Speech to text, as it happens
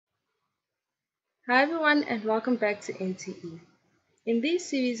Hi everyone and welcome back to NTE. In this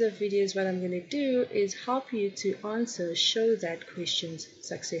series of videos, what I'm going to do is help you to answer show that questions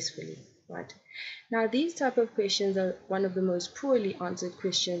successfully, right? Now these type of questions are one of the most poorly answered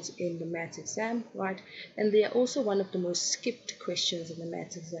questions in the maths exam, right? And they are also one of the most skipped questions in the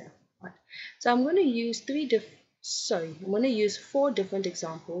maths exam, right? So I'm going to use four different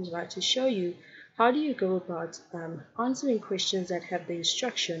examples, right, to show you how do you go about answering questions that have the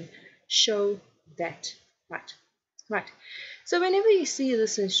instruction show that, right. So whenever you see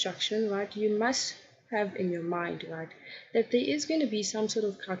this instruction, right, you must have in your mind, right, that there is going to be some sort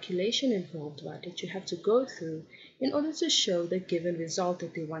of calculation involved, right, that you have to go through in order to show the given result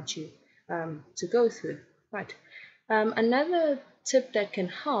that they want you to go through, right. Another tip that can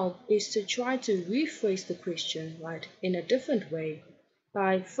help is to try to rephrase the question, right, in a different way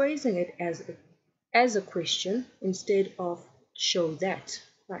by phrasing it as a question instead of show that.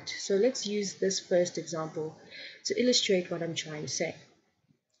 Right, so let's use this first example to illustrate what I'm trying to say.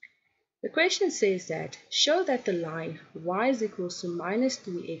 The question says that show that the line y is equals to minus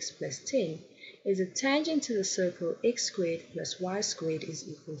 3x plus 10 is a tangent to the circle x squared plus y squared is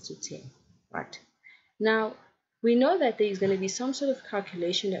equal to 10. Right, now we know that there is going to be some sort of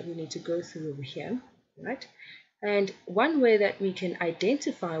calculation that we need to go through over here, right? And one way that we can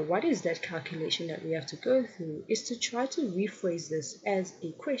identify what is that calculation that we have to go through is to try to rephrase this as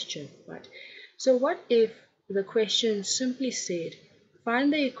a question, right? So what if the question simply said,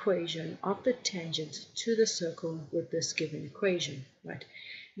 find the equation of the tangent to the circle with this given equation, right?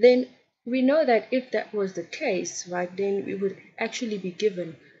 Then we know that if that was the case, right, then we would actually be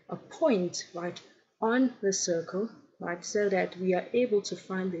given a point, right, on the circle, right, so that we are able to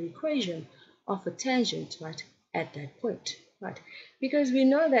find the equation of a tangent, right, at that point, right? Because we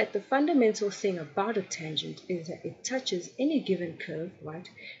know that the fundamental thing about a tangent is that it touches any given curve, right?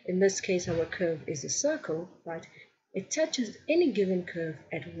 In this case, our curve is a circle, right? It touches any given curve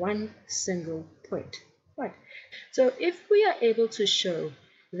at one single point, right? So if we are able to show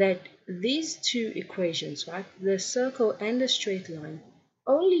that these two equations, right, the circle and the straight line,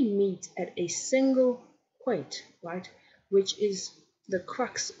 only meet at a single point, right, which is the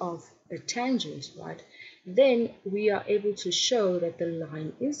crux of a tangent, right, then we are able to show that the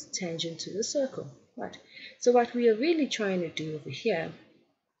line is tangent to the circle, right? So what we are really trying to do over here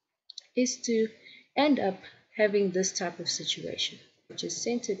is to end up having this type of situation, which is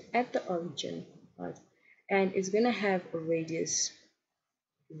centered at the origin, right, and it's going to have a radius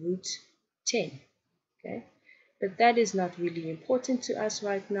root 10, okay? But that is not really important to us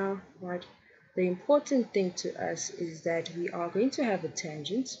right now, right? The important thing to us is that we are going to have a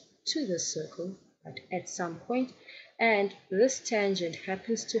tangent to the circle, right, at some point, and this tangent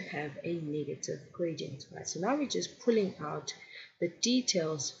happens to have a negative gradient, right? So now we're just pulling out the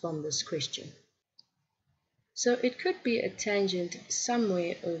details from this question. So it could be a tangent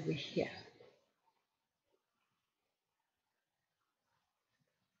somewhere over here.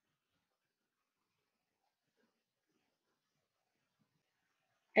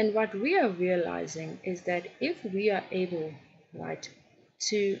 And what we are realizing is that if we are able, right,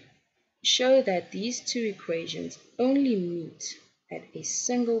 to show that these two equations only meet at a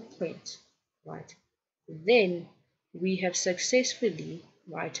single point, right, then we have successfully,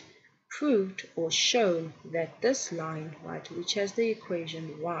 right, proved or shown that this line, right, which has the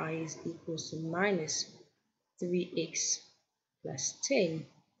equation y is equals to minus 3x plus 10,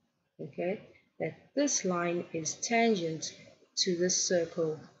 okay, that this line is tangent to the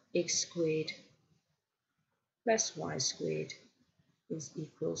circle x squared plus y squared is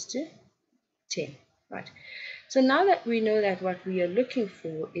equals to 10, right? So now that we know that what we are looking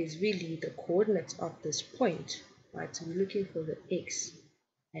for is really the coordinates of this point, right? So we're looking for the x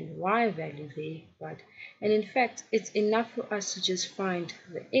and y value there, right? And in fact, it's enough for us to just find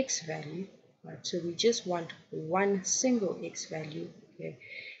the x value, right? So we just want one single x value, okay?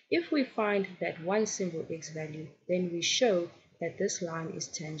 If we find that one single x value, then we show that this line is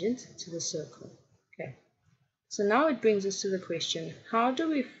tangent to the circle, okay? So now it brings us to the question, how do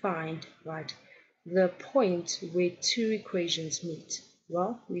we find, right, the point where two equations meet?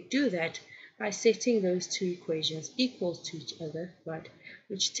 Well, we do that by setting those two equations equal to each other, right,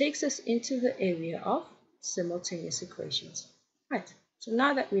 which takes us into the area of simultaneous equations, right? So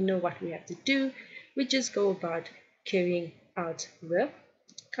now that we know what we have to do, we just go about carrying out the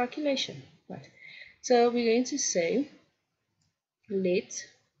calculation, right? So we're going to say, let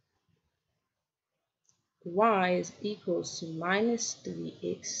y is equals to minus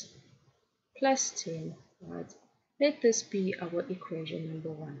 3x plus 10, right? Let this be our equation number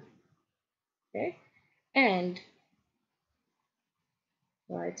 1, okay? And,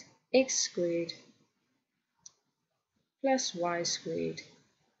 right, x squared plus y squared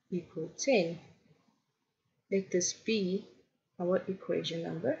equal 10. Let this be our equation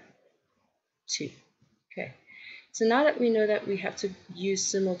number 2. Okay, so now that we know that we have to use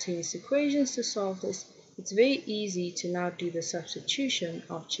simultaneous equations to solve this, it's very easy to now do the substitution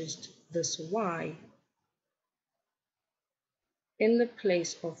of just this y in the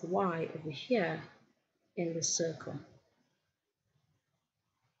place of y over here in the circle.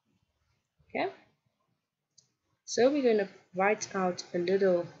 Okay, so we're going to write out a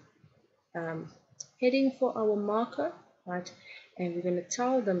little heading for our marker, right? And we're going to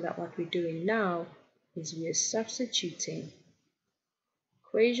tell them that what we're doing now is we are substituting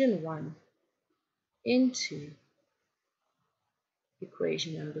equation 1 into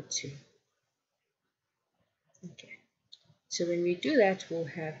equation number 2. Okay, so when we do that, we'll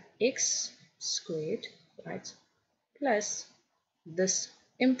have x squared, right, plus this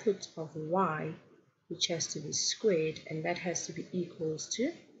input of y, which has to be squared, and that has to be equals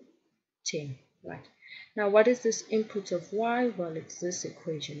to 10, right? Now, what is this input of y? Well, it's this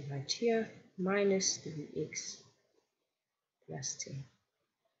equation right here, minus 3x plus 10.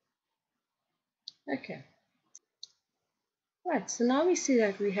 Okay. Right, so now we see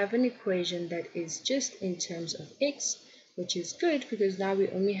that we have an equation that is just in terms of x, which is good because now we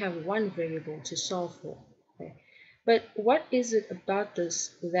only have one variable to solve for. Okay? But what is it about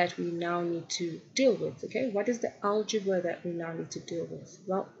this that we now need to deal with? Okay, what is the algebra that we now need to deal with?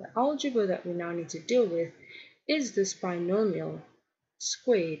 Well, the algebra that we now need to deal with is this binomial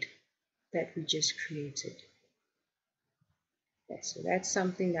squared that we just created. Okay, so that's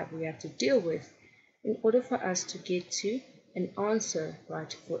something that we have to deal with in order for us to get to an answer,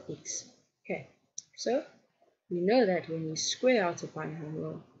 right, for x. Okay, so we know that when we square out a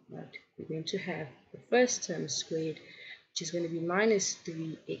binomial, right, we're going to have the first term squared, which is going to be minus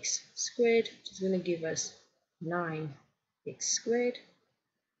 3x squared, which is going to give us 9x squared.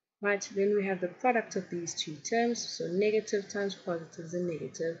 Right, then we have the product of these two terms, so negative times positive is a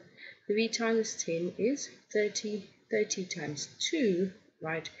negative. 3 times 10 is 30. 30 times 2,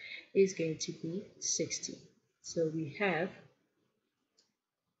 right, is going to be 60. So we have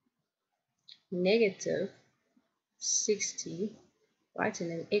negative 60, right,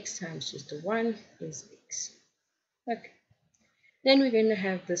 and then x times just the 1 is x. Okay. Then we're going to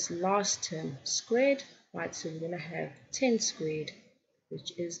have this last term squared, right, so we're going to have 10 squared,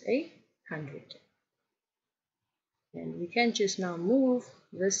 which is 100. And we can just now move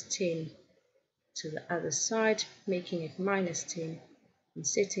this 10 to the other side, making it minus 10, and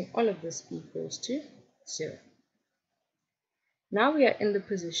setting all of this equals to 0. Now we are in the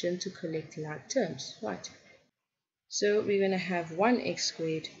position to collect like terms, right? So we're going to have 1x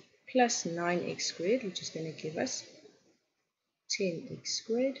squared plus 9x squared, which is going to give us 10x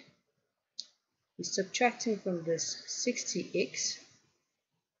squared. We're subtracting from this 60x,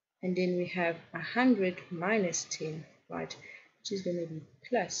 and then we have 100 minus 10, right, which is going to be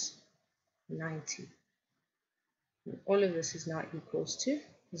plus 90. And all of this is now equals to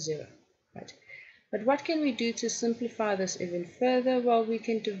 0, right? But what can we do to simplify this even further? Well, we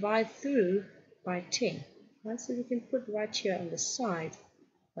can divide through by 10. Right? So we can put right here on the side.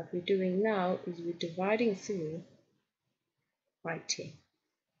 What we're doing now is we're dividing through by 10.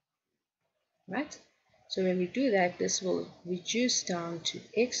 Right? So when we do that, this will reduce down to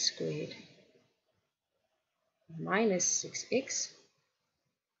x squared minus 6x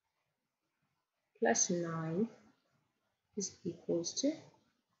plus 9 is equals to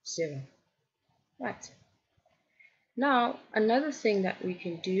 0. Right. Now, another thing that we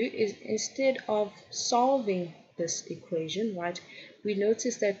can do is instead of solving this equation, right, we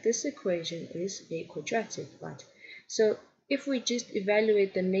notice that this equation is a quadratic, right? So if we just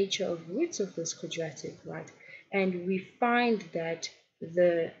evaluate the nature of roots of this quadratic, right, and we find that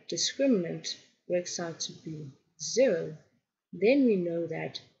the discriminant works out to be 0, then we know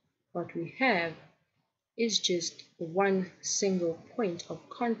that what we have is just one single point of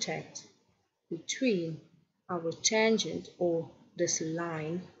contact between our tangent, or this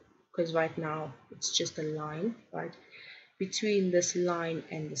line, because right now it's just a line, right, between this line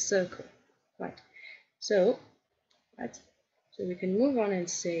and the circle, right? So, right, so we can move on and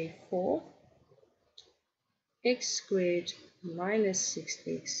say for x squared minus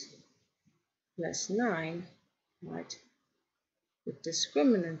 6x plus 9, right, the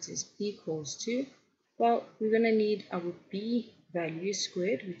discriminant is equals to, well, we're going to need our b value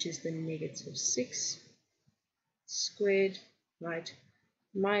squared, which is the negative 6 squared, right,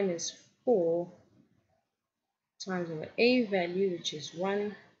 minus 4 times our a value, which is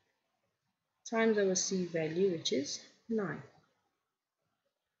 1, times our c value, which is 9.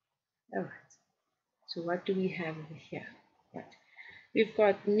 Alright, So what do we have over here? Right. We've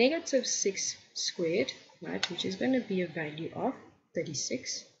got negative 6 squared, right, which is going to be a value of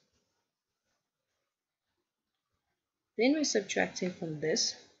 36. Then we're subtracting from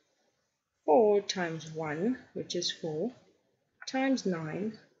this 4 times 1, which is 4, times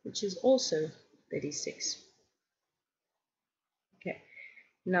 9, which is also 36. Okay,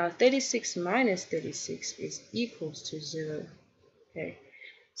 now 36 minus 36 is equals to 0. Okay,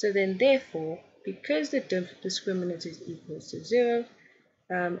 so then therefore, because the discriminant is equals to 0,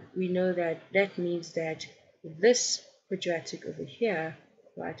 we know that that means that this quadratic over here,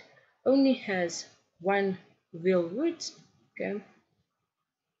 right, only has one real root, okay,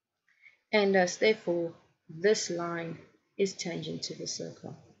 and thus therefore this line is tangent to the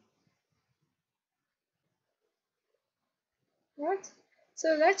circle. Right?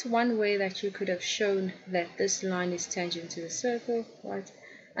 So that's one way that you could have shown that this line is tangent to the circle, right?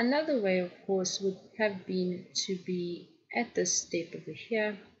 Another way, of course, would have been to be at this step over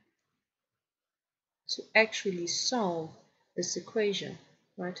here to actually solve this equation,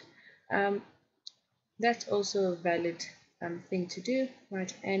 right? That's also a valid thing to do,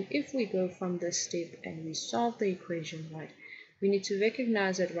 right? And if we go from this step and we solve the equation, right, we need to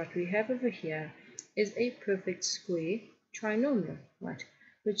recognize that what we have over here is a perfect square trinomial, right?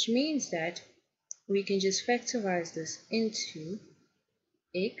 Which means that we can just factorize this into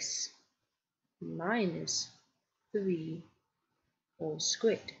x minus 3 all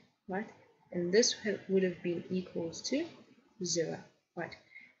squared, right? And this would have been equals to 0, right?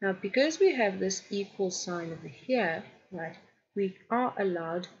 Now, because we have this equal sign over here, right, we are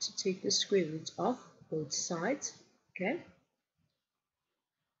allowed to take the square root of both sides, okay?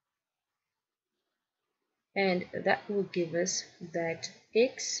 And that will give us that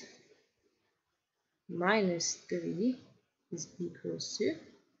x minus 3 is equals to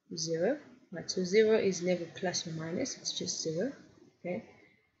 0, right? So 0 is never plus or minus, it's just 0, okay?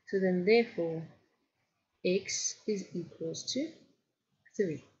 So then therefore, x is equals to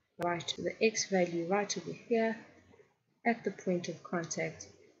 3. Right, the x value right over here at the point of contact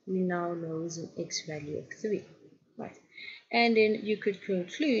we now know is an x value of 3, right? And then you could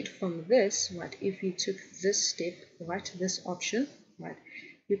conclude from this, right, if you took this step, right, this option, right,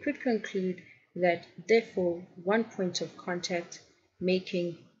 you could conclude that therefore one point of contact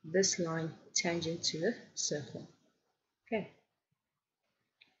making this line tangent to the circle. Okay.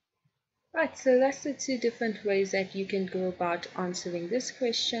 Right, so that's the two different ways that you can go about answering this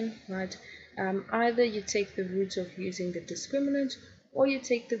question, right? Either you take the root of using the discriminant, or you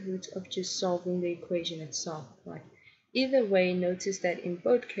take the root of just solving the equation itself, right? Either way, notice that in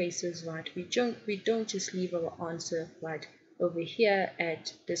both cases, right, we don't just leave our answer right over here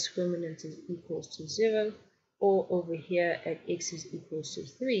at discriminant is equals to 0, or over here at x is equals to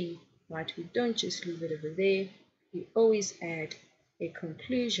 3, right? We don't just leave it over there. We always add a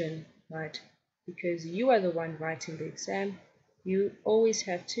conclusion, right? Because you are the one writing the exam, you always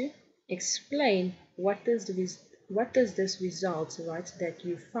have to explain what does this result, right, that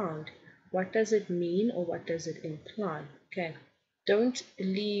you found, what does it mean or what does it imply? Okay, don't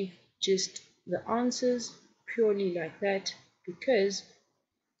leave just the answers purely like that, because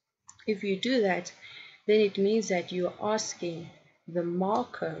if you do that, then it means that you are asking the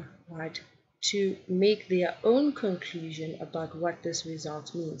marker, right, to make their own conclusion about what this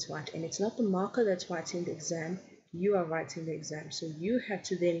result means, right? And it's not the marker that's writing the exam, you are writing the exam. So you have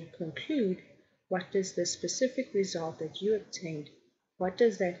to then conclude, what does the specific result that you obtained, what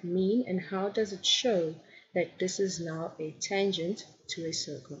does that mean, and how does it show that this is now a tangent to a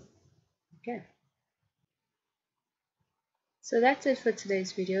circle? Okay. So that's it for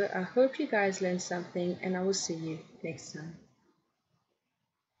today's video. I hope you guys learned something, and I will see you next time.